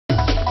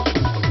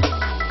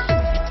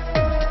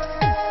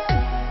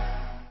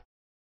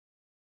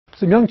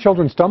Some young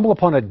children stumble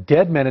upon a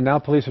dead man, and now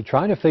police are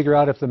trying to figure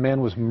out if the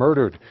man was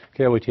murdered.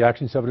 KOAT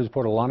Action 7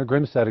 reporter Alana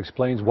Grimstad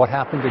explains what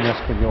happened in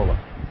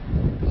Espanola.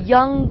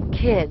 Young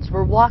kids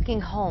were walking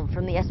home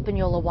from the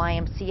Espanola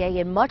YMCA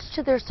and much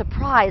to their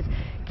surprise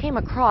came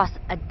across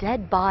a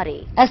dead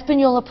body.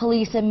 Espanola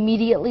police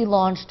immediately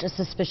launched a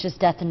suspicious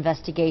death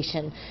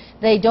investigation.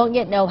 They don't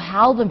yet know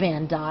how the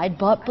man died,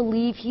 but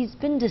believe he's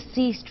been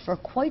deceased for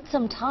quite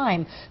some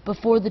time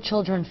before the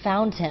children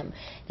found him.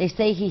 They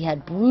say he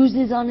had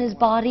bruises on his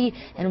body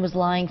and was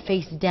lying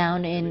face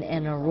down in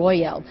an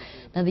arroyo.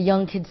 Now the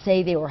young kids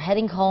say they were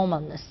heading home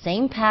on the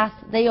same path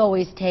they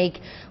always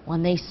take.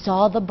 When they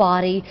saw the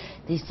body,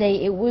 they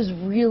say it was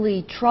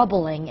really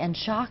troubling and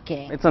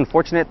shocking. It's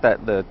unfortunate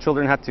that the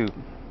children had to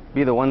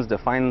be the ones to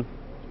find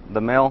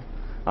the male.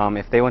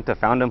 If they went to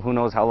found him, who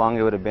knows how long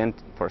it would have been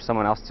for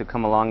someone else to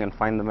come along and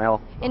find the male.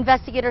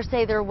 Investigators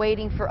say they're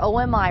waiting for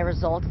OMI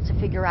results to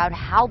figure out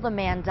how the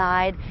man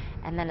died,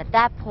 and then at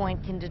that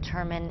point can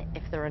determine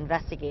if they're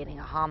investigating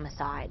a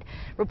homicide.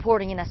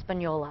 Reporting in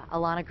Espanola,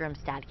 Alana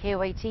Grimstad,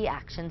 KOAT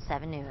Action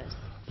 7 News.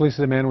 Police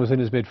say the man was in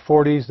his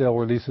mid-40s. They'll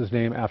release his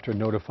name after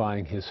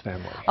notifying his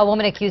family. A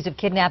woman accused of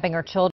kidnapping her children